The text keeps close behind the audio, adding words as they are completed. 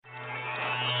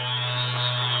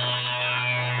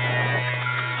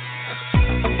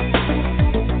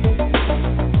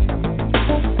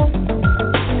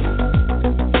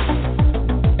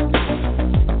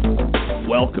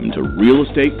Real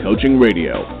Estate Coaching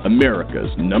Radio,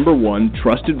 America's #1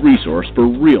 trusted resource for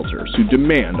realtors who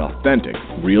demand authentic,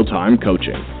 real-time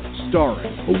coaching.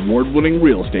 Starring award-winning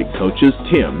real estate coaches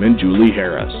Tim and Julie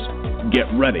Harris. Get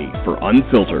ready for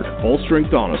unfiltered,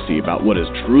 full-strength honesty about what is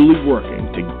truly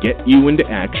working to get you into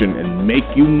action and make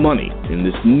you money in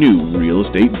this new real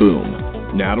estate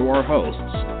boom. Now to our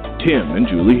hosts, Tim and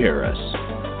Julie Harris.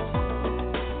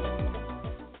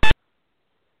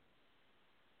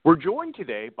 We're joined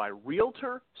today by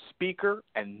realtor, speaker,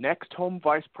 and Next Home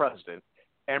Vice President,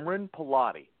 Emran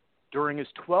Pilati. During his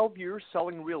 12 years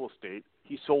selling real estate,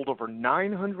 he sold over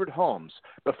 900 homes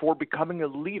before becoming a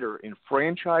leader in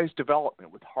franchise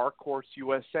development with Harcourts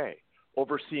USA,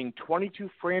 overseeing 22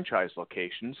 franchise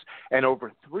locations and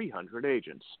over 300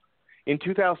 agents. In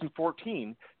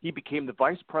 2014, he became the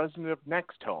vice president of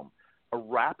Next Home, a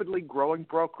rapidly growing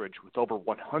brokerage with over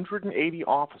 180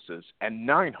 offices and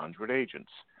 900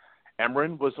 agents.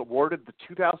 Emran was awarded the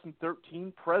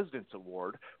 2013 President's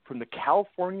Award from the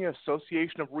California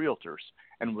Association of Realtors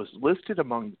and was listed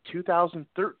among the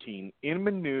 2013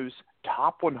 Inman News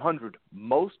Top 100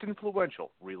 Most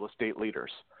Influential Real Estate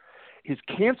Leaders. His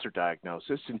cancer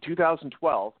diagnosis in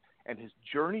 2012 and his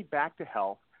journey back to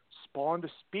health spawned a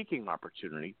speaking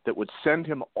opportunity that would send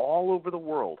him all over the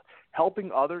world,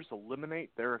 helping others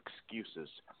eliminate their excuses.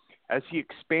 As he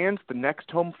expands the Next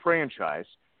Home franchise,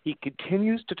 he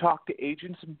continues to talk to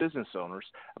agents and business owners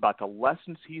about the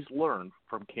lessons he's learned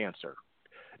from cancer.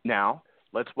 Now,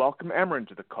 let's welcome Emran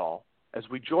to the call as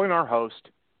we join our host,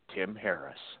 Tim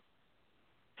Harris.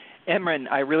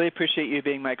 Emran, I really appreciate you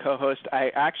being my co-host.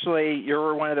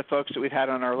 You're one of the folks that we've had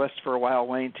on our list for a while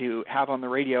wanting to have on the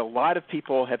radio. A lot of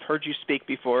people have heard you speak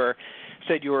before,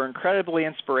 said you were incredibly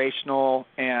inspirational,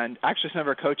 and actually some of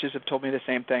our coaches have told me the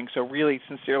same thing. So really,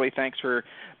 sincerely, thanks for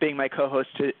being my co-host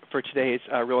for today's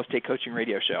Real Estate Coaching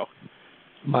Radio show.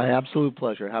 My absolute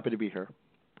pleasure. Happy to be here.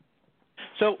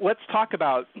 So let's talk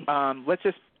about let's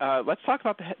talk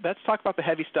about the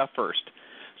heavy stuff first.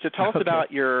 So tell us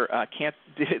about your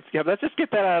let's just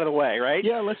get that out of the way, right?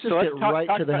 Yeah, let's just get right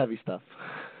to the heavy stuff.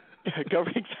 Go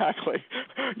exactly.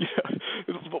 Yeah.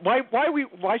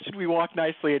 Why should we walk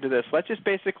nicely into this? Let's just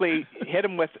basically hit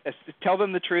them tell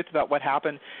them the truth about what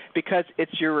happened, because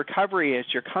it's your recovery,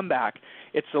 it's your comeback,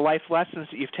 it's the life lessons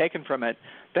that you've taken from it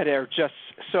that are just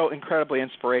so incredibly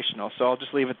inspirational. So I'll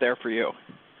just leave it there for you.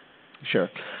 Sure.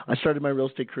 I started my real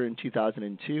estate career in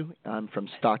 2002. I'm from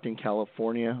Stockton,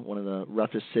 California, one of the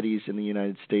roughest cities in the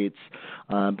United States.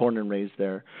 Born and raised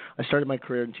there. I started my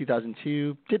career in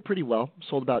 2002, did pretty well,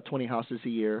 sold about 20 houses a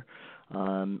year.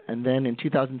 And then in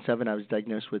 2007, I was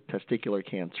diagnosed with testicular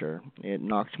cancer. It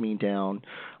knocked me down.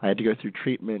 I had to go through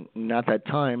treatment. And at that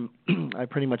time, I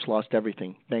pretty much lost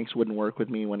everything. Banks wouldn't work with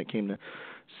me when it came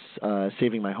to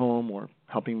saving my home or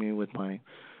helping me with my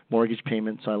mortgage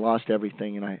payment, so I lost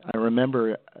everything. And I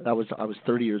remember I was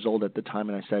 30 years old at the time,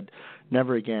 and I said,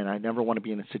 never again. I never want to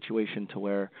be in a situation to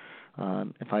where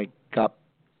if I got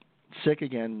sick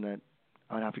again, that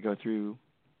I'd have to go through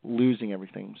losing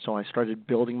everything. So I started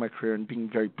building my career and being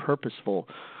very purposeful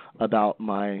about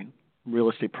my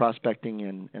real estate prospecting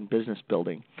and business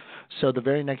building. So the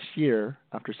very next year,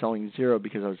 after selling zero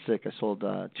because I was sick, I sold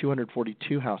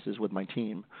 242 houses with my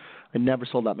team. I never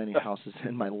sold that many houses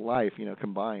in my life,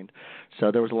 combined.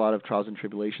 So there was a lot of trials and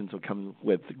tribulations that come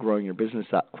with growing your business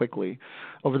that quickly.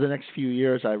 Over the next few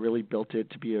years, I really built it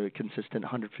to be a consistent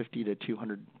 150 to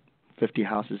 250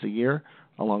 houses a year,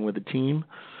 along with the team.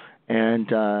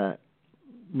 And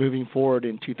moving forward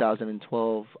in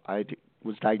 2012, I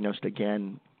was diagnosed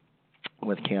again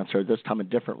with cancer, this time a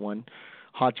different one,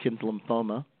 Hodgkin's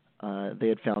lymphoma. They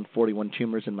had found 41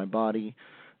 tumors in my body.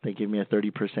 They gave me a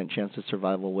 30% chance of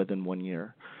survival within 1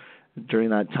 year. During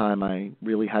that time, I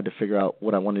really had to figure out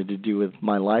what I wanted to do with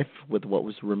my life, with what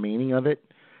was remaining of it,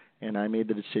 and I made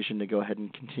the decision to go ahead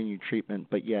and continue treatment,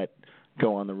 but yet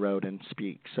go on the road and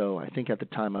speak. So I think at the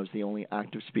time I was the only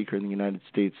active speaker in the United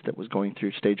States that was going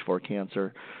through stage 4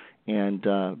 cancer and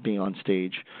being on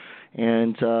stage.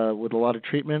 And with a lot of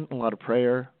treatment, a lot of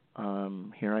prayer,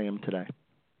 here I am today.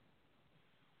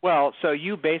 Well, so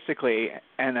you basically,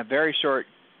 in a very short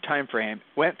time frame,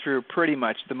 went through pretty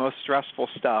much the most stressful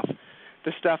stuff,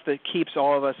 the stuff that keeps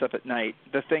all of us up at night,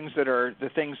 the things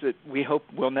that we hope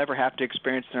we'll never have to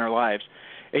experience in our lives.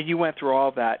 And you went through all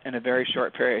of that in a very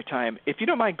short period of time. If you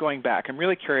don't mind going back, I'm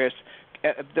really curious,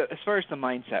 as far as the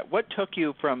mindset, what took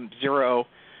you from zero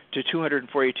to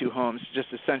 242 homes just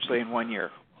essentially in 1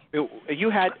 year?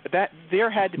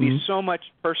 There had to be so much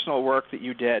personal work that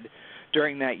you did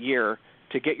during that year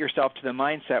to get yourself to the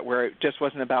mindset where it just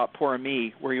wasn't about poor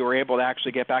me, where you were able to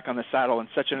actually get back on the saddle in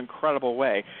such an incredible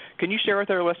way. Can you share with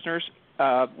our listeners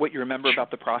what you remember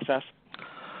about the process?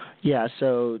 Yeah,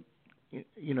 so,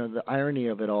 the irony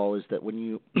of it all is that when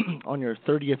you, on your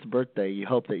 30th birthday, you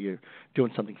hope that you're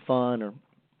doing something fun. Or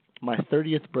my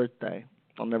 30th birthday,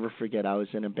 I'll never forget, I was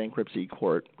in a bankruptcy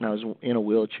court, and I was in a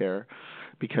wheelchair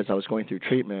because I was going through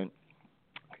treatment.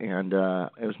 And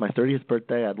it was my 30th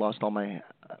birthday. I'd lost all my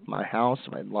house.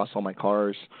 I'd lost all my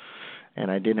cars, and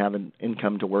I didn't have an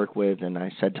income to work with. And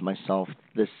I said to myself,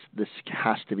 this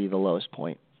has to be the lowest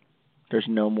point. There's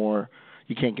no more.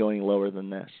 You can't go any lower than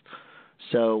this.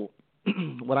 So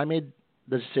what I made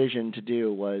the decision to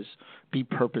do was be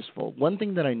purposeful. One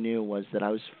thing that I knew was that I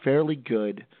was fairly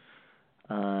good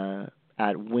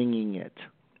at winging it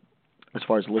as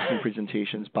far as listing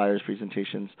presentations, buyers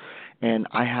presentations, and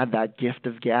I had that gift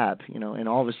of gab, and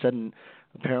all of a sudden,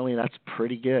 apparently that's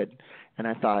pretty good. And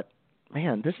I thought,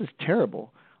 man, this is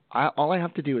terrible. All I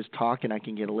have to do is talk and I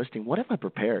can get a listing. What if I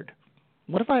prepared?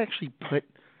 What if I actually put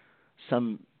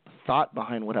some thought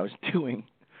behind what I was doing?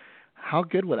 How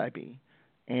good would I be?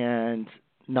 And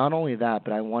not only that,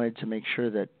 but I wanted to make sure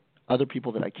that other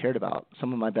people that I cared about,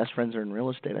 some of my best friends are in real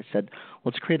estate. I said,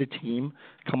 let's create a team.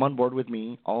 Come on board with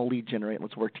me. I'll lead generate.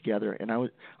 Let's work together. And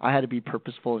I had to be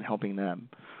purposeful in helping them.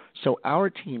 So our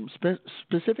team,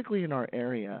 specifically in our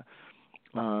area,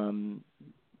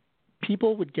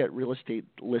 people would get real estate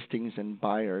listings and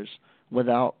buyers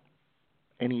without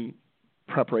any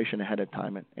preparation ahead of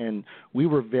time. And we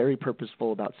were very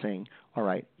purposeful about saying, all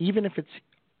right, even if it's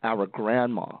our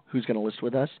grandma who's going to list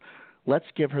with us, let's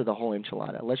give her the whole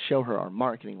enchilada. Let's show her our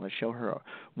marketing. Let's show her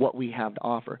what we have to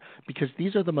offer, because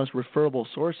these are the most referable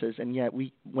sources. And yet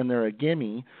when they're a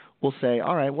gimme, we'll say,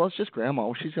 all right, well, it's just grandma.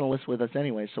 Well, she's going to list with us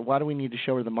anyway, so why do we need to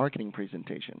show her the marketing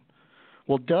presentation?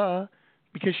 Well, duh,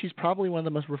 because she's probably one of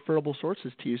the most referable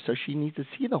sources to you, so she needs to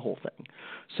see the whole thing.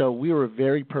 So we were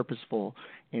very purposeful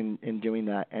in doing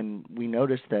that, and we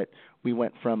noticed that we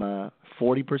went from a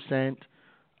 40%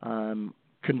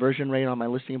 conversion rate on my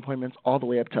listing appointments all the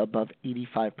way up to above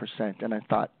 85%, and I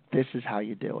thought, this is how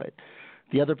you do it.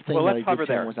 The other thing that I did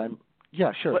was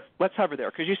yeah, sure. Let's hover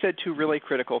there, because you said two really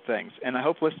critical things, and I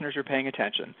hope listeners are paying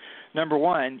attention. Number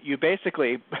one, you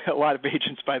basically, a lot of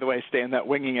agents, by the way, stay in that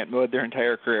winging it mode their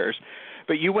entire careers.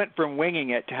 But you went from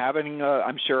winging it to having,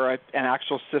 I'm sure, an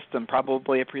actual system,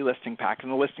 probably a pre-listing pack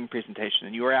and a listing presentation,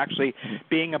 and you were actually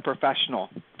being a professional,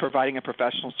 providing a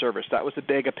professional service. That was a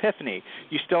big epiphany.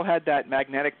 You still had that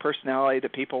magnetic personality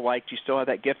that people liked. You still had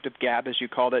that gift of gab, as you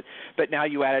called it, but now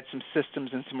you added some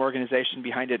systems and some organization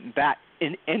behind it, and that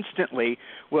instantly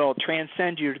will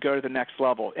transcend you to go to the next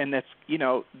level. And that's,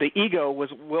 the ego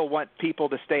will want people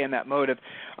to stay in that mode of,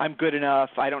 I'm good enough,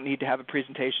 I don't need to have a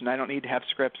presentation, I don't need to have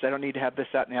scripts, I don't need to have this,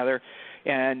 that, and the other.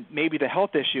 And maybe the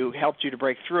health issue helped you to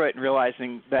break through it and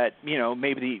realizing that,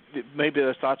 maybe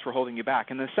those thoughts were holding you back.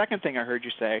 And the second thing I heard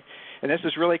you say, and this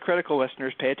is really critical,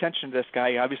 listeners, pay attention to this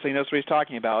guy, he obviously knows what he's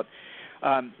talking about.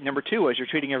 Number two is you're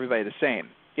treating everybody the same.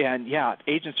 And, yeah,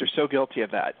 agents are so guilty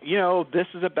of that. This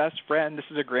is a best friend. This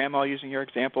is a grandma, using your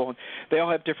example. They all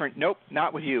have different – nope,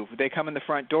 not with you. They come in the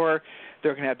front door.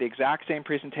 They're going to have the exact same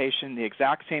presentation. The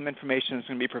exact same information is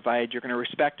going to be provided. You're going to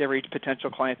respect every potential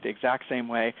client the exact same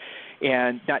way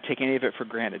and not take any of it for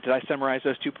granted. Did I summarize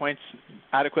those 2 points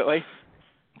adequately?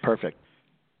 Perfect.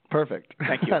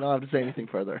 Thank you. I don't have to say anything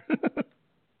further.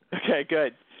 Okay,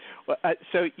 good. Well,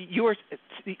 so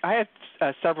I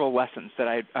have several lessons that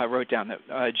I wrote down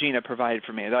that Gina provided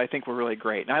for me that I think were really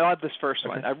great. And I love this first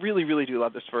one. I really, really do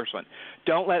love this first one.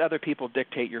 Don't let other people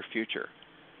dictate your future.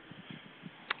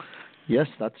 Yes,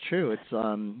 that's true. It's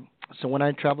so when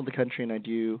I travel the country and I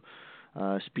do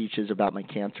speeches about my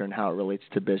cancer and how it relates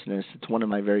to business, it's one of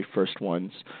my very first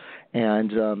ones.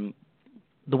 And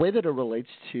the way that it relates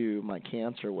to my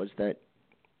cancer was that,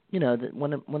 that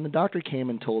when the doctor came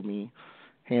and told me,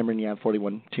 Cameron, you have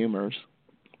 41 tumors,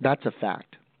 that's a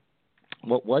fact.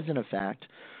 What wasn't a fact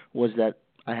was that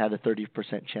I had a 30%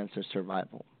 chance of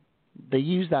survival. They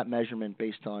used that measurement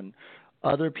based on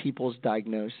other people's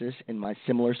diagnosis in my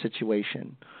similar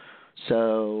situation.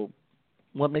 So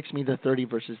what makes me the 30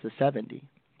 versus the 70?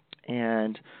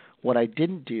 And what I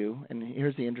didn't do, and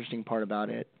here's the interesting part about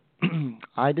it,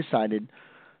 I decided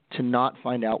to not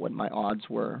find out what my odds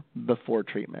were before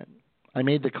treatment. I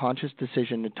made the conscious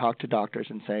decision to talk to doctors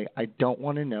and say, I don't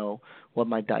want to know what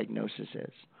my diagnosis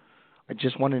is. I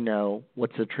just want to know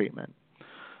what's the treatment.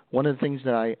 One of the things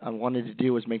that I wanted to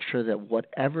do was make sure that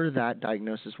whatever that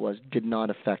diagnosis was did not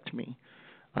affect me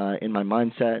in my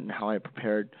mindset and how I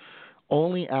prepared.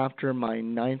 Only after my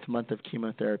 9th month of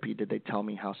chemotherapy did they tell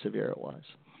me how severe it was.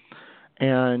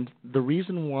 And the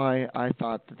reason why I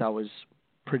thought that was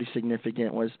pretty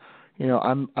significant was,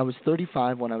 I was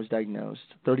 35 when I was diagnosed,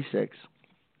 36,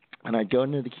 and I'd go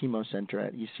into the chemo center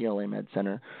at UCLA Med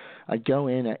Center. I'd go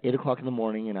in at 8 o'clock in the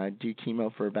morning, and I'd do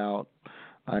chemo for about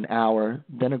an hour.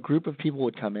 Then a group of people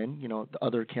would come in, the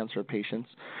other cancer patients.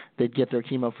 They'd get their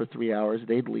chemo for 3 hours.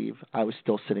 They'd leave. I was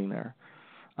still sitting there.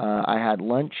 I had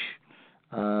lunch.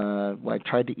 I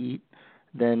tried to eat.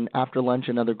 Then after lunch,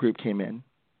 another group came in.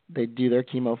 They'd do their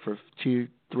chemo for 2-3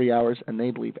 hours, and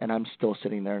they'd leave, and I'm still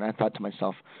sitting there. And I thought to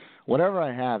myself, whatever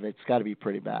I have, it's got to be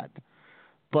pretty bad.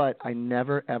 But I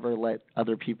never, ever let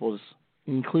other people's,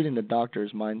 including the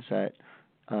doctor's mindset,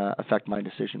 affect my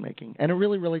decision-making. And it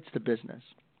really relates to business.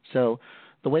 So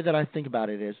the way that I think about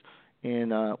it is,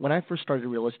 when I first started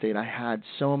real estate, I had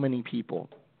so many people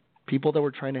that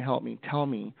were trying to help me tell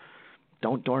me,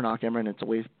 don't door knock, Emran, it's a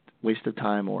waste of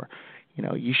time, or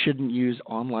you shouldn't use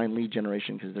online lead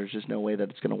generation because there's just no way that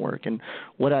it's going to work. And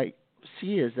what I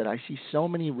see is that I see so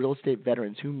many real estate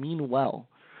veterans who mean well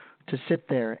to sit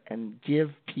there and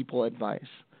give people advice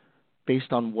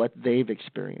based on what they've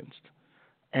experienced.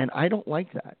 And I don't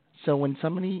like that. So when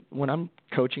I'm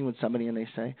coaching with somebody and they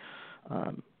say,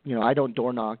 I don't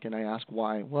door knock, and I ask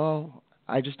why, well,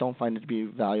 I just don't find it to be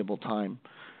valuable time.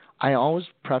 I always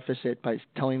preface it by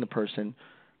telling the person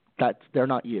that they're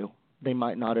not you. They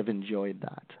might not have enjoyed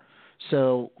that.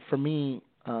 So for me,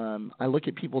 I look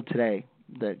at people today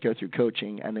that go through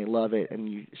coaching and they love it, and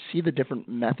you see the different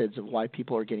methods of why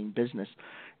people are getting business.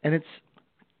 And it's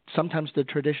sometimes the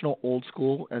traditional old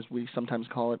school, as we sometimes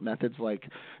call it, methods like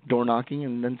door knocking,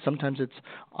 and then sometimes it's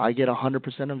I get 100%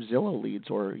 of Zillow leads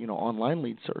or online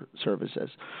lead services.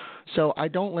 So I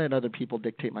don't let other people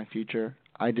dictate my future.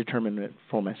 I determine it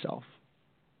for myself.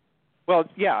 Well,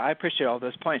 yeah, I appreciate all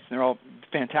those points, and they're all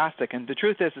fantastic. And the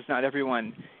truth is not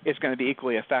everyone is going to be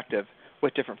equally effective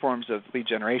with different forms of lead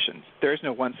generation. There is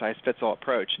no one-size-fits-all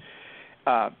approach,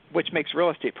 which makes real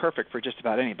estate perfect for just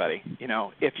about anybody.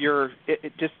 If you're,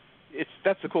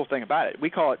 that's the cool thing about it. We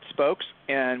call it spokes,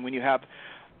 and when you have,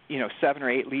 7 or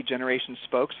 8 lead generation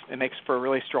spokes, it makes for a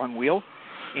really strong wheel.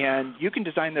 And you can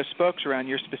design those spokes around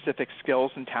your specific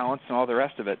skills and talents and all the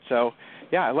rest of it. So,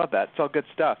 yeah, I love that. It's all good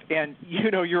stuff. And,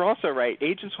 you're also right.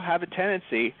 Agents will have a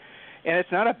tendency, and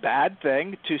it's not a bad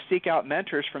thing, to seek out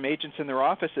mentors from agents in their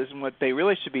offices. And what they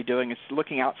really should be doing is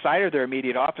looking outside of their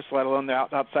immediate office, let alone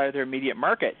outside of their immediate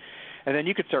market. And then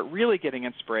you could start really getting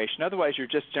inspiration. Otherwise, you're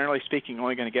just, generally speaking,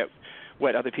 only going to get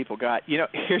what other people got.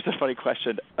 Here's a funny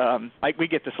question. We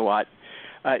get this a lot.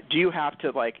 Do you have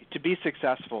to, to be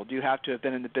successful, do you have to have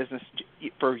been in the business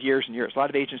for years and years? A lot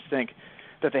of agents think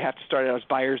that they have to start out as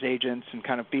buyer's agents and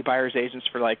kind of be buyer's agents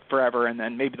for, forever, and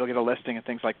then maybe they'll get a listing and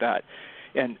things like that.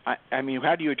 And, I mean,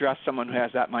 how do you address someone who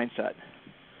has that mindset?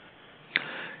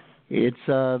 It's,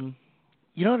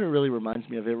 what it really reminds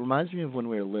me of? It reminds me of when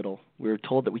we were little. We were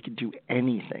told that we could do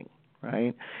anything,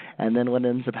 right? And then what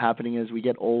ends up happening is we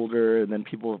get older, and then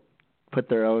people put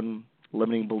their own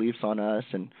limiting beliefs on us,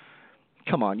 and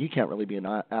come on, you can't really be an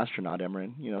astronaut,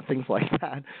 Emran, things like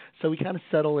that. So we kind of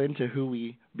settle into who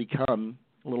we become,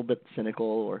 a little bit cynical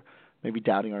or maybe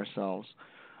doubting ourselves.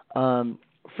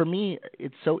 For me,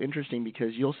 it's so interesting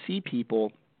because you'll see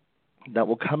people that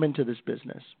will come into this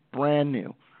business brand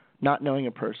new, not knowing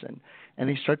a person, and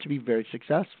they start to be very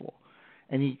successful.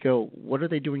 And you go, what are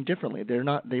they doing differently?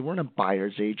 They weren't a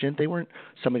buyer's agent. They weren't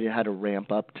somebody that had to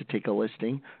ramp up to take a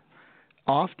listing.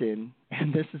 Often,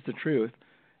 and this is the truth,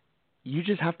 you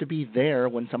just have to be there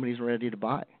when somebody's ready to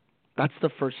buy. That's the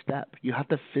first step. You have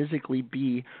to physically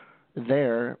be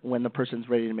there when the person's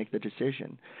ready to make the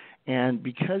decision. And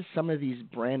because some of these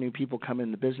brand new people come in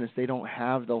the business, they don't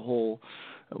have the whole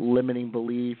limiting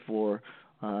belief or,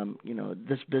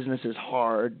 this business is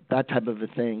hard, that type of a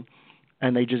thing,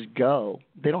 and they just go.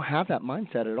 They don't have that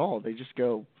mindset at all. They just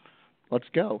go, let's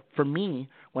go. For me,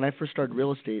 when I first started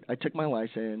real estate, I took my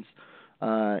license.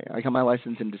 I got my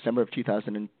license in December of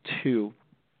 2002.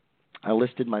 I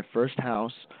listed my first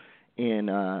house in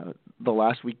the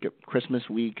last week, Christmas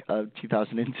week of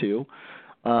 2002.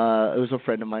 It was a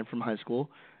friend of mine from high school,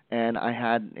 and I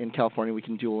had in California we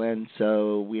can dual end,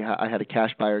 so I had a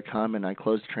cash buyer come, and I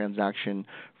closed the transaction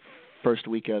first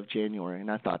week of January, and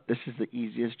I thought this is the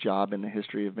easiest job in the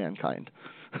history of mankind,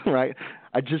 right?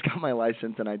 I just got my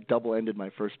license, and I double-ended my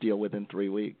first deal within 3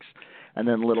 weeks, and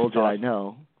then little did I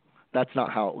know, that's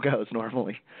not how it goes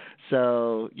normally.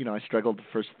 So, I struggled the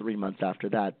first 3 months after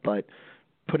that, but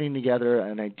putting together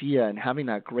an idea and having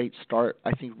that great start,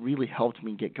 I think really helped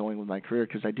me get going with my career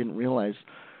because I didn't realize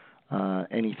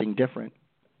anything different.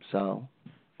 So,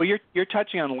 well, you're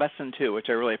touching on lesson 2, which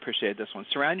I really appreciate this one.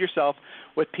 Surround yourself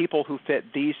with people who fit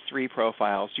these 3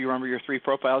 profiles. Do you remember your 3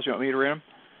 profiles? You want me to read them?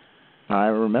 I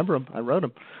remember them. I wrote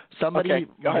them. Somebody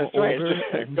Okay. older.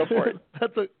 Go for it.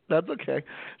 That's okay.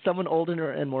 Someone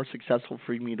older and more successful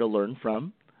for me to learn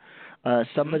from.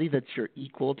 Somebody that's your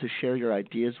equal to share your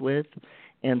ideas with,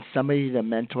 and somebody to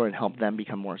mentor and help them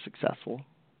become more successful.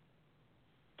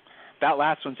 That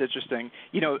last one's interesting.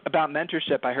 About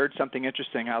mentorship, I heard something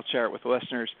interesting. I'll share it with the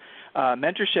listeners.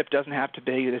 Mentorship doesn't have to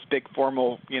be this big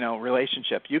formal,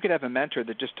 relationship. You could have a mentor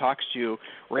that just talks to you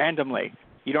randomly.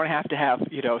 You don't have to have,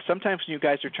 sometimes when you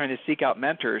guys are trying to seek out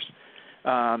mentors,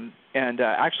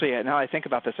 actually, now I think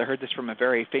about this, I heard this from a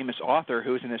very famous author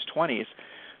who was in his 20s,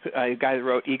 a guy that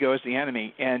wrote Ego is the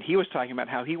Enemy, and he was talking about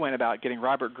how he went about getting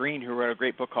Robert Greene, who wrote a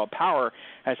great book called Power,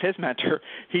 as his mentor.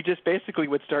 He just basically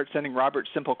would start sending Robert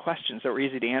simple questions that were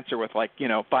easy to answer with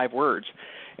 5 words.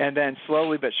 And then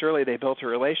slowly but surely they built a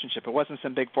relationship. It wasn't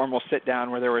some big formal sit down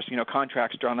where there was,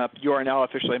 contracts drawn up. You are now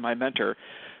officially my mentor.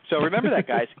 So remember that,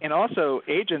 guys. And also,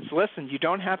 agents, listen, you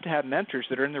don't have to have mentors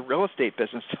that are in the real estate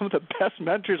business. Some of the best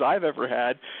mentors I've ever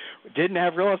had didn't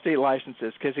have real estate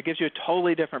licenses because it gives you a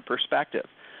totally different perspective.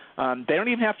 They don't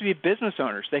even have to be business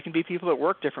owners. They can be people that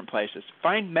work different places.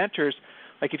 Find mentors.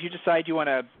 Like if you decide you want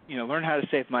to, learn how to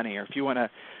save money, or if you want to,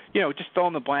 just fill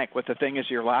in the blank what the thing is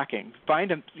you're lacking.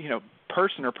 Find a,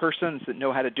 person or persons that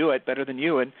know how to do it better than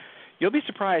you, and you'll be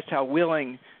surprised how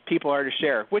willing people are to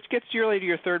share. Which gets really to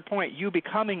your third point. You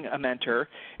becoming a mentor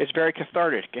is very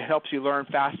cathartic. It helps you learn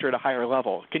faster at a higher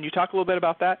level. Can you talk a little bit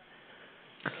about that?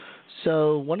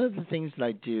 So one of the things that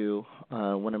I do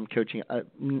when I'm coaching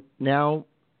now,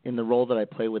 in the role that I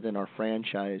play within our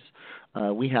franchise,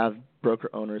 we have broker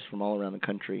owners from all around the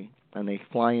country, and they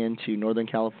fly into Northern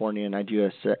California, and I do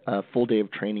a full day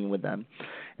of training with them.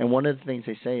 And one of the things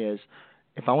they say is,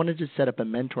 if I wanted to set up a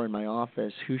mentor in my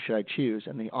office, who should I choose?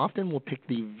 And they often will pick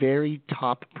the very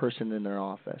top person in their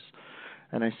office.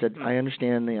 And I said, I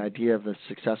understand the idea of the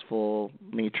successful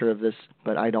nature of this,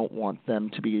 but I don't want them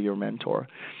to be your mentor.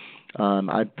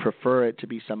 I'd prefer it to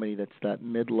be somebody that's that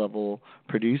mid-level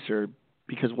producer,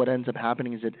 because what ends up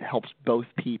happening is it helps both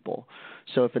people.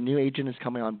 So if a new agent is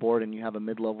coming on board and you have a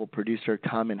mid-level producer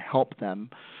come and help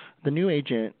them, the new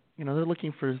agent, they're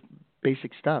looking for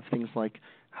basic stuff, things like,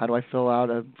 how do I fill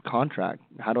out a contract?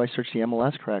 How do I search the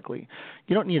MLS correctly?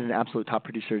 You don't need an absolute top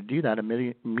producer to do that. A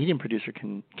medium producer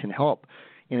can help.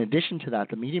 In addition to that,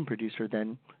 the medium producer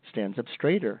then stands up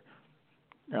straighter.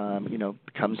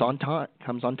 Comes on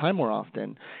time more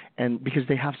often, and because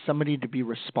they have somebody to be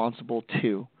responsible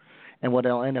to. And what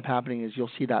will end up happening is you'll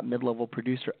see that mid-level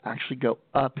producer actually go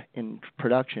up in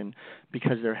production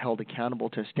because they're held accountable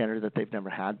to a standard that they've never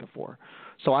had before.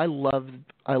 So I love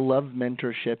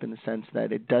mentorship in the sense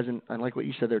that it doesn't. I like what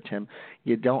you said there, Tim.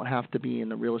 You don't have to be in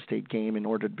the real estate game in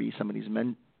order to be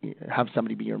have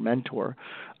somebody be your mentor.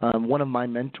 One of my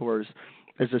mentors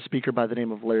is a speaker by the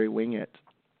name of Larry Winget.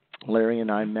 Larry and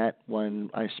I met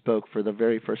when I spoke for the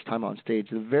very first time on stage.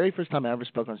 The very first time I ever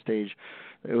spoke on stage,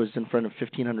 it was in front of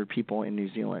 1,500 people in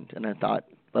New Zealand, and I thought,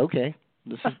 okay,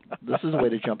 this is a way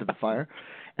to jump in the fire.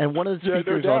 And one of the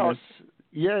speakers on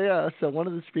this, So one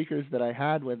of the speakers that I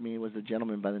had with me was a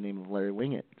gentleman by the name of Larry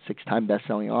Winget, 6-time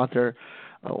best-selling author,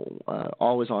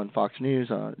 always on Fox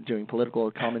News, doing political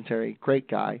commentary, great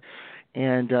guy,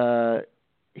 and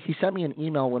he sent me an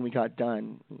email when we got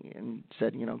done and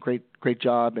said, great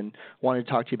job, and wanted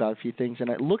to talk to you about a few things. And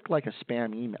it looked like a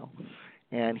spam email.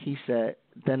 And he said,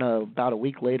 then about a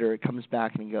week later, it comes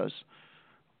back and he goes,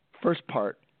 first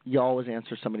part, you always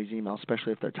answer somebody's email,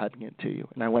 especially if they're typing it to you.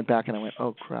 And I went back and I went,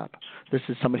 oh, crap. This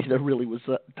is somebody that really was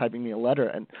typing me a letter.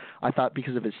 And I thought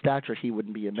because of his stature, he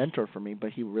wouldn't be a mentor for me, but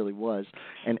he really was.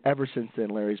 And ever since then,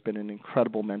 Larry's been an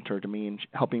incredible mentor to me and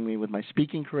helping me with my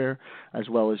speaking career as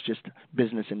well as just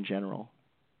business in general.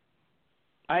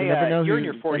 You never know you're who in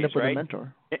your 40s, end up with right? a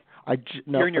mentor.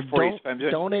 You're in your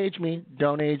 40s. Don't age me.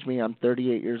 Don't age me. I'm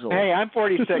 38 years old. Hey, I'm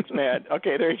 46, man.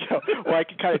 Okay, there you go. Well, I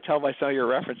can kind of tell by some of your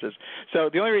references. So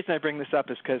the only reason I bring this up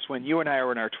is because when you and I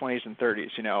were in our 20s and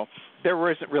 30s, there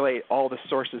wasn't really all the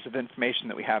sources of information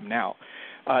that we have now.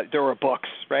 There were books,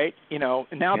 right? Now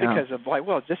because of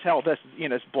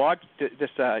this blog,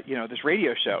 this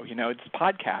radio show, this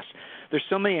podcast. There's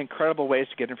so many incredible ways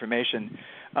to get information.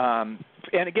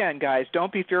 And again, guys,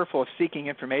 don't be fearful of seeking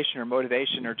information or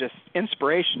motivation or just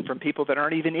inspiration from people that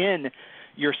aren't even in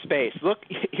your space. Look,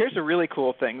 here's a really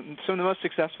cool thing. Some of the most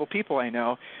successful people I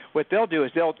know, what they'll do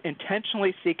is they'll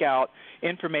intentionally seek out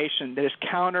information that is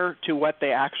counter to what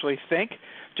they actually think,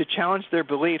 to challenge their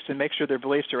beliefs and make sure their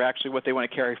beliefs are actually what they want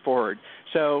to carry forward.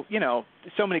 So,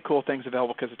 so many cool things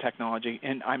available because of technology,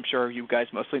 and I'm sure you guys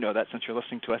mostly know that since you're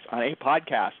listening to us on a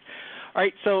podcast. All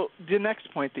right, so the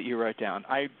next point that you wrote down,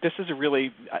 this is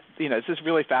really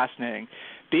fascinating.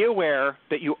 Be aware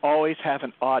that you always have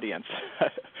an audience.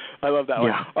 I love that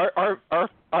Yeah. one.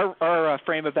 Our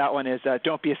frame of that one is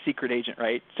don't be a secret agent,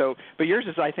 right? So, but yours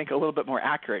is, I think, a little bit more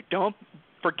accurate. Don't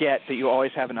forget that you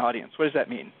always have an audience. What does that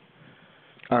mean?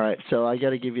 All right, so I got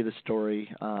to give you the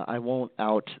story. I won't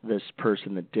out this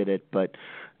person that did it, but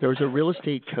there was a real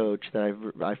estate coach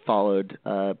that I followed.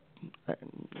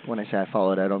 When I say I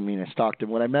followed, I don't mean I stalked him.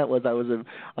 What I meant was I was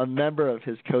a member of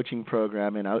his coaching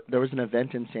program, and there was an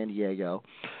event in San Diego.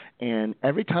 And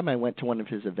every time I went to one of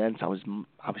his events, I was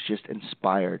just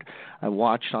inspired. I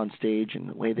watched on stage and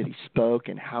the way that he spoke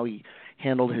and how he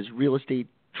handled his real estate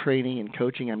training and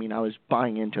coaching. I mean, I was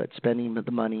buying into it, spending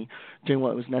the money, doing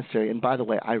what was necessary. And by the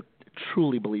way, I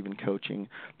truly believe in coaching.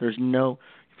 If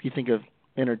you think of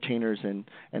entertainers and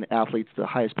athletes, the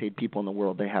highest paid people in the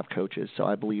world, they have coaches. So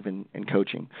I believe in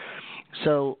coaching.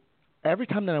 So every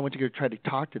time that I went to go try to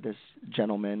talk to this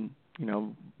gentleman,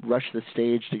 rush the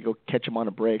stage to go catch him on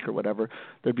a break or whatever,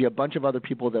 there'd be a bunch of other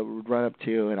people that would run up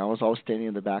to, and I was always standing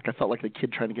in the back. I felt like the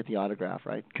kid trying to get the autograph,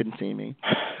 right? Couldn't see me.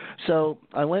 So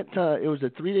I went, it was a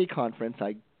 3-day conference.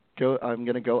 I'm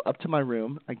going to go up to my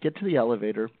room. I get to the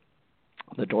elevator.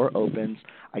 The door opens.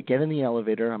 I get in the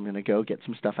elevator. I'm going to go get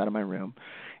some stuff out of my room.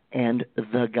 And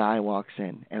the guy walks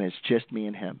in, and it's just me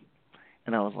and him.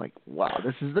 And I was like, wow,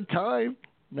 this is the time.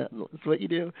 That's what you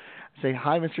do. I say,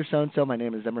 hi, Mr. So-and-so. My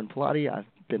name is Emran Pilati. I've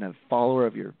been a follower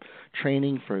of your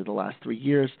training for the last 3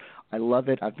 years. I love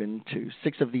it. I've been to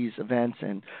 6 of these events,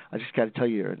 and I just got to tell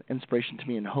you, you're an inspiration to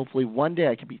me, and hopefully one day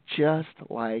I can be just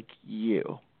like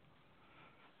you.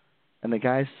 And the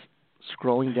guy's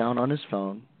scrolling down on his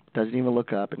phone, doesn't even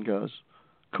look up, and goes,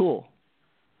 cool.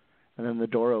 And then the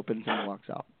door opens and he walks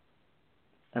out.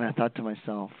 And I thought to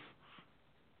myself,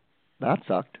 that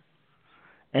sucked.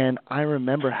 And I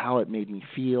remember how it made me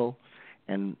feel.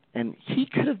 And he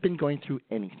could have been going through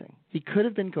anything. He could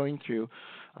have been going through,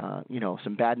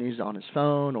 some bad news on his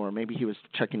phone, or maybe he was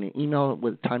checking an email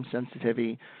with time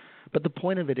sensitivity. But the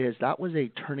point of it is that was a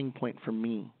turning point for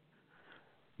me,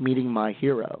 meeting my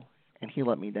hero, and he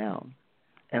let me down.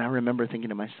 And I remember thinking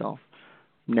to myself,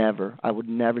 never. I would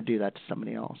never do that to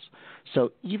somebody else.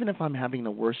 So even if I'm having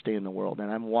the worst day in the world and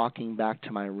I'm walking back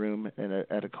to my room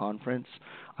at a conference,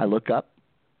 I look up,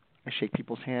 I shake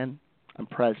people's hand, I'm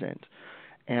present.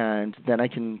 And then I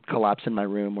can collapse in my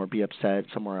room or be upset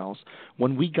somewhere else.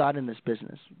 When we got in this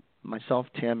business, myself,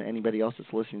 Tim, anybody else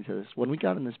that's listening to this, when we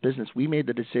got in this business, we made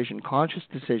the decision, conscious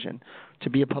decision, to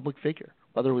be a public figure,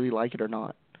 whether we like it or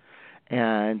not.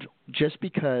 And just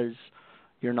because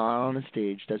you're not on a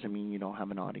stage doesn't mean you don't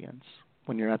have an audience.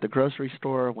 When you're at the grocery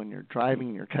store, when you're driving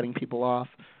and you're cutting people off,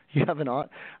 you have an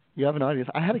audience.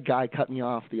 I had a guy cut me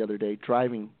off the other day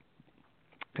driving,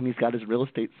 and he's got his real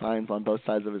estate signs on both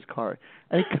sides of his car,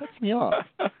 and he cuts me off.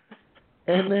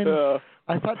 And then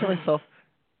I thought to myself,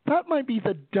 that might be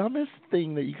the dumbest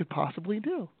thing that you could possibly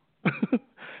do.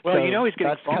 Well, so he's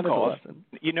getting phone calls.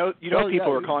 People were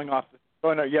yeah. calling off.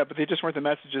 Oh no, yeah, but they just weren't the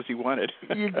messages he wanted.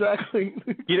 Exactly.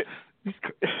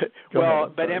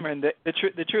 But Emran,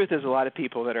 the truth is, a lot of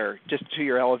people that are, just to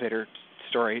your elevator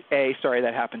story, A, sorry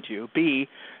that happened to you. B,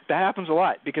 that happens a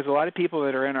lot because a lot of people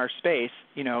that are in our space,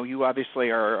 you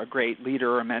obviously are a great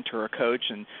leader, a mentor, a coach,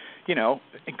 and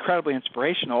incredibly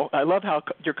inspirational. I love how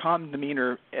your calm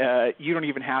demeanor. You don't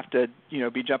even have to,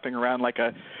 be jumping around like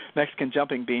a Mexican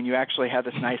jumping bean. You actually have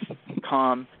this nice,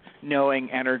 calm, knowing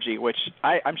energy, which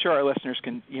I'm sure our listeners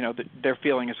can, they're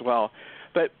feeling as well.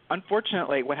 But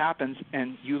unfortunately, what happens,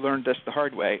 and you learned this the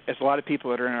hard way, is a lot of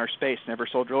people that are in our space never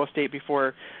sold real estate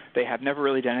before. They have never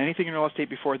really done anything in real estate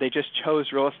before. They just chose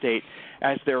real estate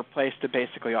as their place to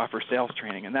basically offer sales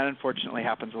training, and that unfortunately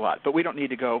happens a lot. But we don't need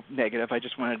to go negative. I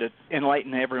just wanted to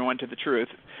enlighten everyone to the truth.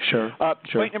 Sure.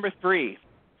 Point number 3.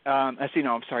 Point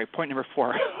number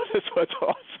 4. This was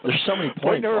awesome. There's so many points.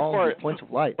 Point number 4. Points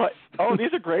of light.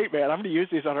 These are great, man. I'm going to use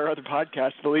these on our other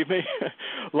podcasts, believe me.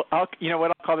 I'll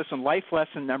call this one life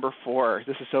lesson number 4.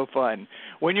 This is so fun.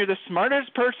 When you're the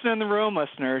smartest person in the room,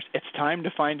 listeners, it's time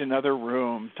to find another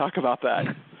room. Talk about that.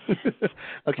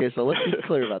 Okay, so let's be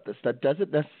clear about this. That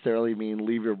doesn't necessarily mean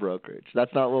leave your brokerage.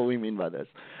 That's not what we mean by this.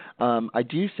 I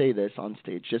do say this on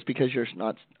stage. Just because you're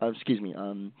not,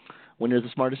 when you're the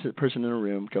smartest person in a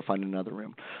room, go find another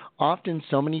room. Often,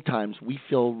 so many times, we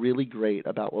feel really great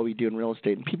about what we do in real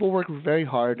estate, and people work very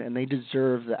hard, and they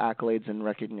deserve the accolades and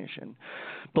recognition.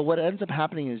 But what ends up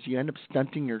happening is you end up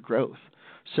stunting your growth.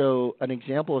 So an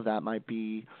example of that might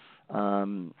be, hey,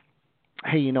 I'm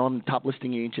the top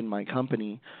listing agent in my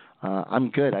company.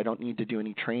 I'm good. I don't need to do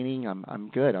any training.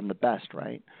 I'm good. I'm the best,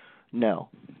 right? No.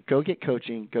 Go get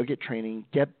coaching, go get training,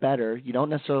 get better. You don't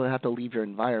necessarily have to leave your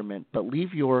environment, but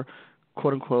leave your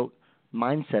quote-unquote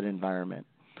mindset environment.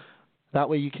 That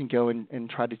way you can go and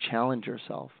try to challenge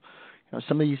yourself.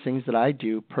 Some of these things that I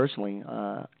do personally,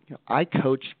 I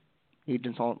coach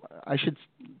agents I should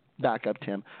back up,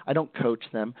 Tim. I don't coach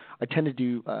them. I tend to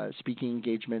do speaking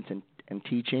engagements and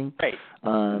teaching. Right.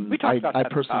 We talked about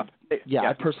that personally, stuff. yeah,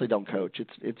 I personally don't coach.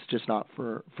 It's just not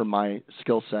for my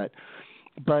skill set.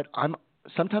 But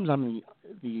sometimes I'm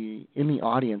in the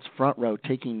audience, front row,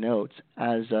 taking notes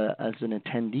as an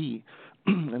attendee,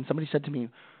 and somebody said to me,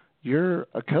 "You're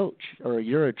a coach or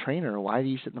you're a trainer. Why do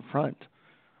you sit in the front?"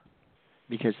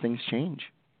 Because things change.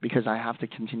 Because I have to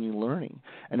continue learning.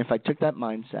 And if I took that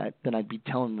mindset, then I'd be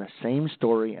telling the same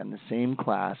story and the same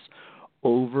class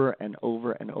over and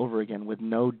over and over again with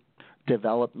no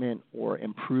development or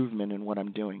improvement in what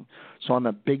I'm doing. So I'm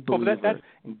a big believer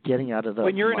in getting out of the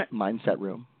mindset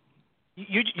room.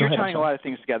 You're tying a lot of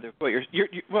things together.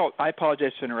 Well, I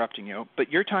apologize for interrupting you,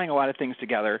 but you're tying a lot of things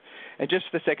together. And just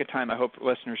for the sake of time, I hope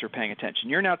listeners are paying attention.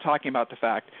 You're now talking about the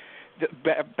fact,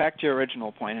 back to your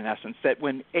original point, in essence, that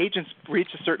when agents reach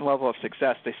a certain level of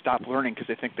success, they stop learning because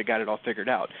they think they got it all figured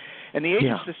out. And the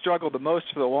agents that struggle the most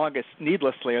for the longest,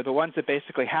 needlessly, are the ones that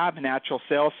basically have natural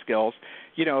sales skills.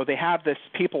 They have this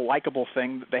people likable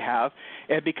thing that they have,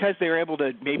 and because they're able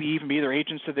to maybe even be their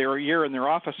agents of their year in their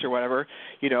office or whatever,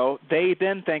 they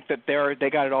then think that they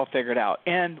got it all figured out.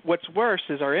 And what's worse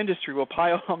is our industry will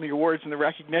pile on the awards and the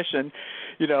recognition,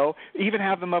 even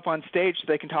have them up on stage so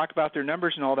they can talk about their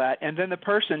numbers and all that, and then the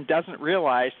person doesn't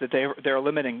realize that they're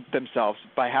limiting themselves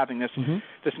by having this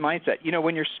mindset.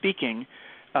 When you're speaking,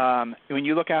 when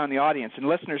you look out in the audience, and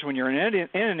listeners, when you're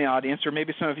in the audience, or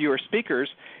maybe some of you are speakers,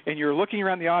 and you're looking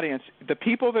around the audience, the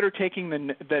people that are taking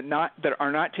that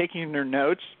are not taking their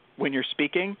notes when you're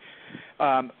speaking,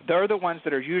 they're the ones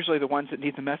that are usually the ones that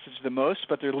need the message the most,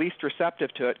 but they're least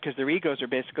receptive to it because their egos are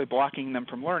basically blocking them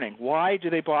from learning. Why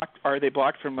are they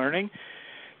blocked from learning?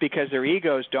 Because their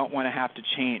egos don't want to have to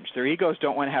change. Their egos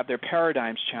don't want to have their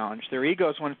paradigms challenged. Their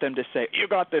egos want them to say, "You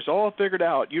got this all figured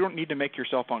out. You don't need to make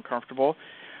yourself uncomfortable."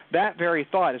 That very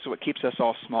thought is what keeps us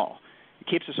all small. It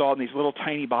keeps us all in these little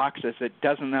tiny boxes that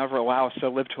doesn't ever allow us to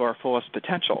live to our fullest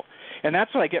potential. And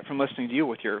that's what I get from listening to you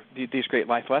with these great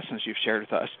life lessons you've shared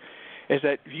with us, is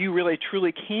that you really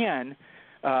truly can,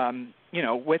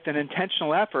 with an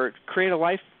intentional effort, create a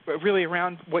life really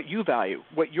around what you value,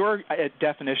 what your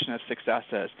definition of success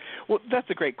is. Well, that's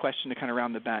a great question to kind of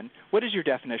round the bend. What is your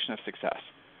definition of success?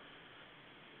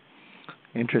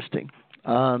 Interesting.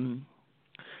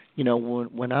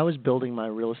 When I was building my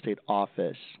real estate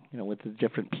office, with the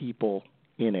different people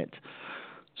in it,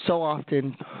 so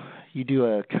often you do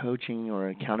a coaching or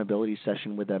accountability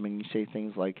session with them and you say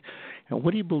things like, what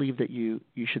do you believe that you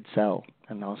should sell?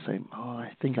 And they'll say,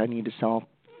 I think I need to sell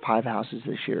 5 houses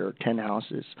this year or 10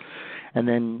 houses. And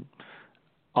then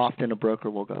often a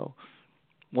broker will go,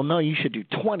 well, no, you should do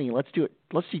 20. Let's do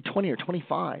 20 or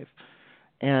 25.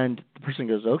 And the person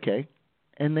goes, okay.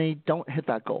 And they don't hit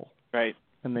that goal. Right.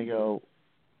 And they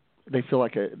feel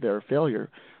like they're a failure.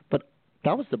 But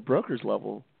that was the broker's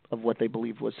level of what they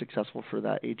believed was successful for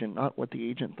that agent, not what the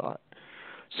agent thought.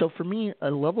 So for me, a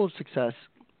level of success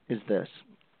is this,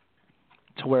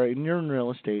 to where you're in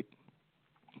real estate,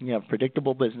 you have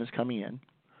predictable business coming in,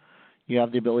 you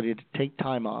have the ability to take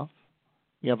time off,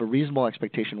 you have a reasonable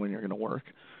expectation when you're going to work,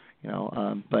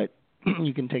 but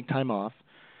you can take time off,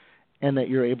 and that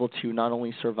you're able to not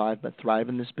only survive but thrive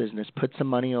in this business, put some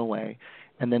money away,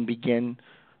 and then begin,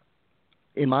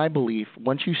 in my belief,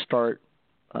 once you start,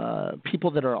 people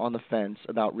that are on the fence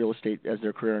about real estate as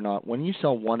their career or not, when you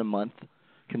sell 1 a month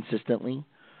consistently,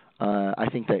 I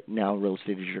think that now real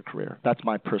estate is your career. That's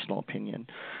my personal opinion.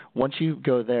 Once you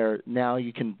go there, now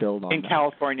you can build on in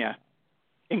California,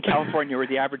 where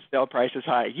the average sale price is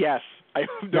high, yes. I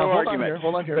have no argument.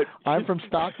 Hold on here. I'm from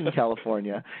Stockton,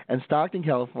 California, and Stockton,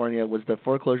 California was the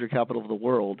foreclosure capital of the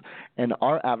world, and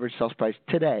our average sales price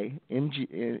today,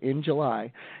 in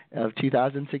July of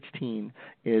 2016,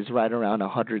 is right around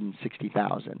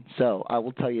 $160,000. So I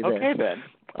will tell you this. Okay, then.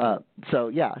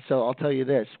 So I'll tell you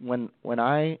this. When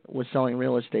I was selling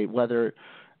real estate, whether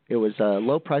it was a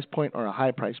low price point or a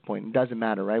high price point, it doesn't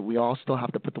matter, right? We all still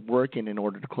have to put the work in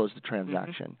order to close the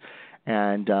transaction.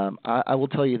 And I will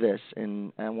tell you this,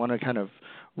 and I want to kind of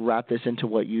wrap this into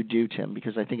what you do, Tim,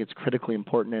 because I think it's critically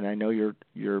important, and I know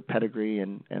your pedigree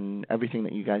and everything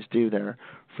that you guys do there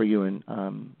for you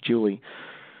and Julie.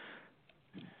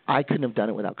 I couldn't have done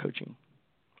it without coaching.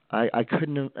 I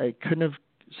couldn't have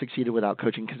succeeded without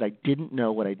coaching because I didn't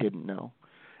know what I didn't know.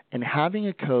 And having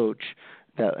a coach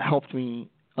that helped me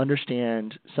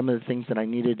understand some of the things that I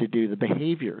needed to do, the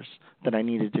behaviors that I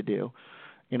needed to do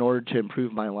in order to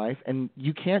improve my life. And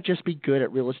you can't just be good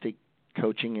at real estate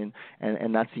coaching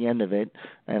and that's the end of it.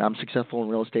 And I'm successful in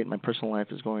real estate and my personal life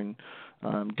is going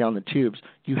down the tubes.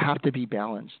 You have to be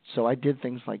balanced. So I did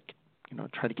things like,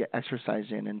 try to get exercise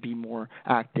in and be more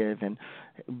active and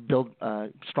build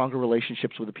stronger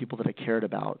relationships with the people that I cared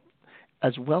about,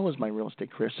 as well as my real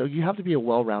estate career. So you have to be a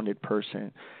well-rounded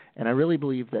person. And I really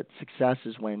believe that success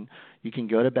is when you can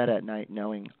go to bed at night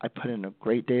knowing I put in a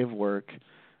great day of work,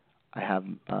 I have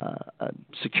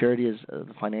security, as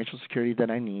the financial security that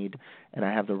I need, and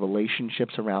I have the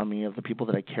relationships around me of the people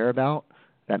that I care about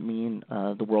that mean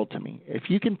the world to me. If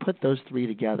you can put those three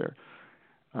together,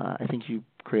 I think you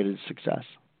created success.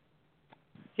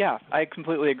 Yeah, I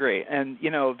completely agree. And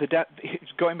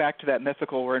going back to that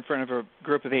mythical, we're in front of a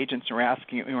group of agents and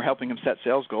we're helping them set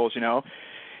sales goals.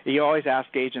 You always ask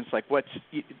agents like,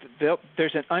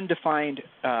 there's an undefined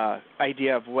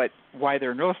idea of why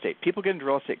they're in real estate. People get into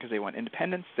real estate because they want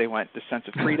independence, they want the sense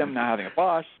of freedom, not having a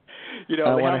boss. They have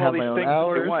all these things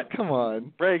that they want. Come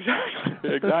on. Right,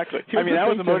 exactly. I mean, that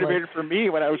was a motivator for me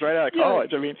when I was right out of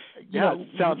college. I mean, it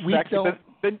sounds sexy, but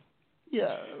then.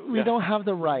 Yeah, we don't have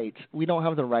the right. We don't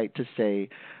have the right to say,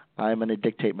 I'm going to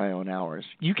dictate my own hours.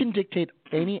 You can dictate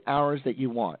any hours that you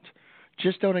want.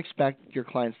 Just don't expect your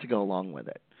clients to go along with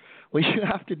it. What you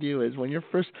have to do is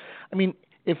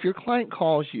if your client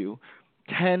calls you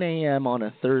 10 a.m. on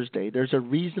a Thursday, there's a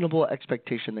reasonable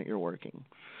expectation that you're working.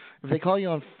 If they call you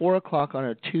on 4 o'clock on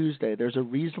a Tuesday, there's a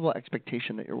reasonable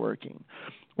expectation that you're working.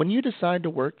 When you decide to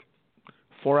work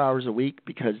 4 hours a week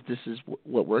because this is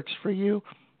what works for you,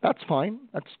 that's fine.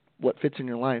 That's what fits in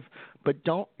your life. But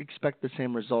don't expect the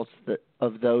same results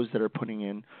of those that are putting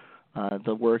in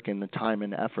the work and the time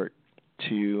and effort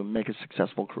to make a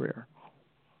successful career.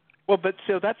 Well, but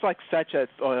so that's like such a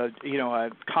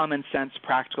common sense,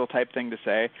 practical type thing to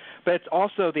say, but it's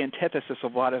also the antithesis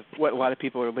of what a lot of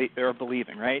people are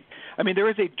believing, right? I mean, there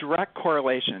is a direct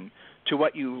correlation to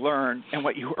what you learn and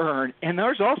what you earn, and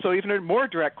there's also even a more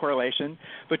direct correlation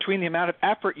between the amount of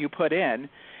effort you put in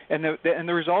and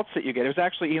the results that you get. It was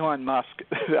actually Elon Musk.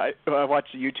 I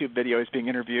watched a YouTube video. He's being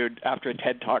interviewed after a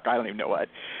TED Talk. I don't even know what.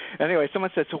 Anyway,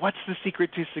 someone said, so what's the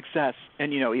secret to success?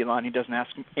 And, Elon, he doesn't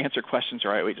answer questions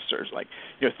right away. He just sort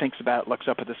of thinks about it, looks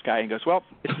up at the sky and goes, well,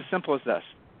 it's as simple as this.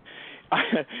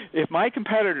 If my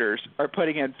competitors are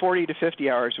putting in 40 to 50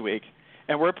 hours a week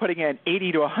and we're putting in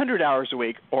 80 to 100 hours a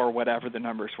week or whatever the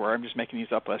numbers were, I'm just making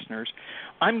these up, listeners,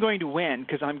 I'm going to win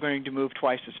because I'm going to move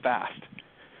twice as fast.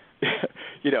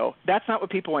 That's not what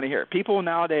people want to hear. People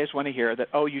nowadays want to hear that,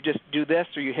 you just do this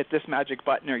or you hit this magic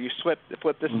button or you flip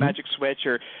this magic switch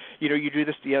or, you do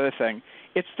this, the other thing.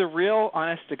 It's the real,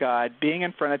 honest to God, being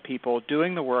in front of people,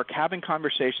 doing the work, having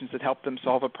conversations that help them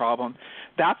solve a problem.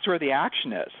 That's where the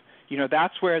action is.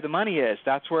 That's where the money is.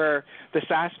 That's where the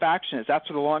satisfaction is. That's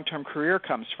where the long-term career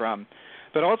comes from.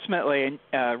 But ultimately,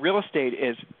 real estate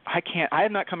is, I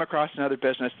have not come across another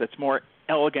business that's more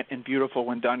elegant and beautiful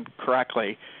when done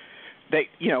correctly. That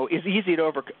is easy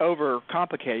to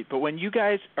overcomplicate, but when you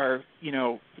guys are,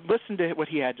 listen to what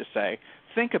he had to say,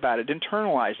 think about it,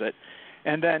 internalize it,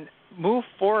 and then move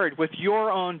forward with your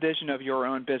own vision of your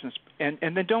own business, and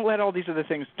then don't let all these other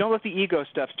things, don't let the ego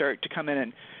stuff start to come in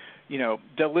and,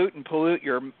 dilute and pollute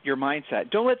your mindset.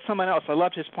 Don't let someone else. I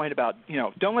loved his point about,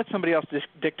 don't let somebody else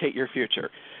dictate your future.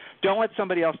 Don't let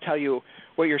somebody else tell you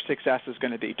what your success is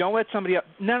going to be. Don't let somebody else.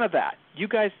 None of that. You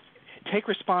guys. Take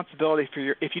responsibility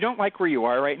for if you don't like where you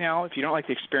are right now, if you don't like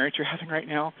the experience you're having right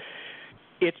now,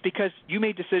 it's because you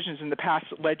made decisions in the past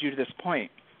that led you to this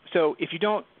point. So if you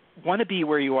don't want to be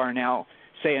where you are now,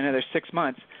 say another 6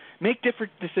 months, make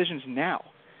different decisions now.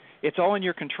 It's all in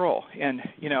your control. And,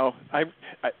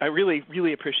 I really,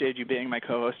 really appreciated you being my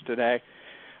co-host today.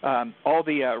 All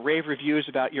the rave reviews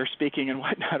about your speaking and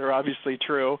whatnot are obviously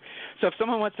true. So if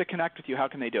someone wants to connect with you, how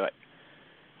can they do it?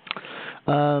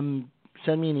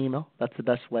 Send me an email. That's the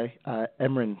best way.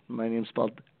 Emran, my name's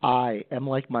spelled I-M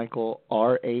like Michael,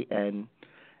 R-A-N,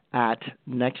 at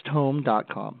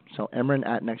nexthome.com. So Emran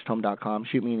at nexthome.com.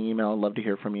 Shoot me an email. I'd love to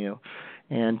hear from you.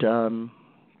 And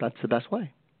that's the best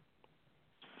way.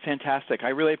 Fantastic. I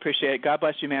really appreciate it. God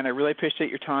bless you, man. I really appreciate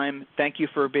your time. Thank you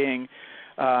for being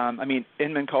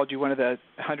Inman called you one of the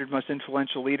 100 most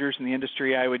influential leaders in the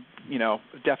industry. I would,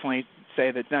 definitely say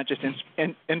that not just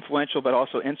influential but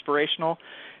also inspirational.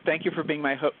 Thank you for being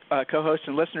my co-host,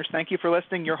 and listeners, thank you for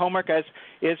listening. Your homework, as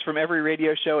is from every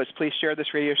radio show, is please share this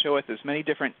radio show with as many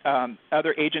different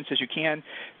other agents as you can.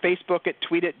 Facebook it,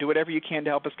 tweet it, do whatever you can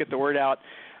to help us get the word out.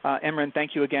 Emran,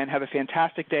 thank you again. Have a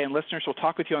fantastic day, and listeners, we'll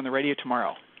talk with you on the radio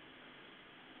tomorrow.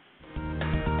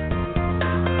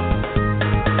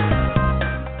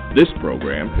 This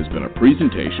program has been a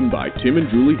presentation by Tim and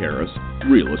Julie Harris,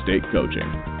 Real Estate Coaching.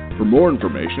 For more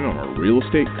information on our real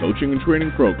estate coaching and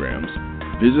training programs,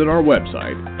 visit our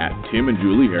website at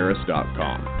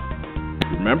timandjulieharris.com.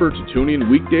 Remember to tune in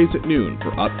weekdays at noon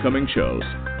for upcoming shows,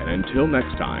 and until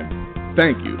next time,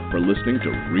 thank you for listening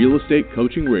to Real Estate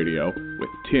Coaching Radio with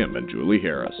Tim and Julie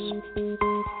Harris.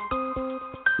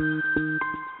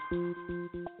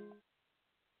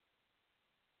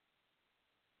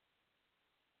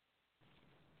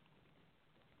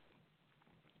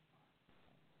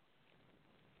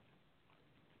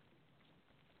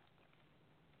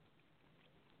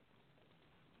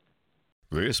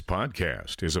 This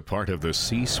podcast is a part of the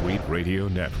C-Suite Radio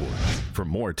Network. For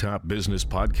more top business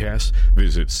podcasts,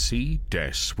 visit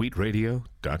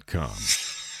c-suiteradio.com.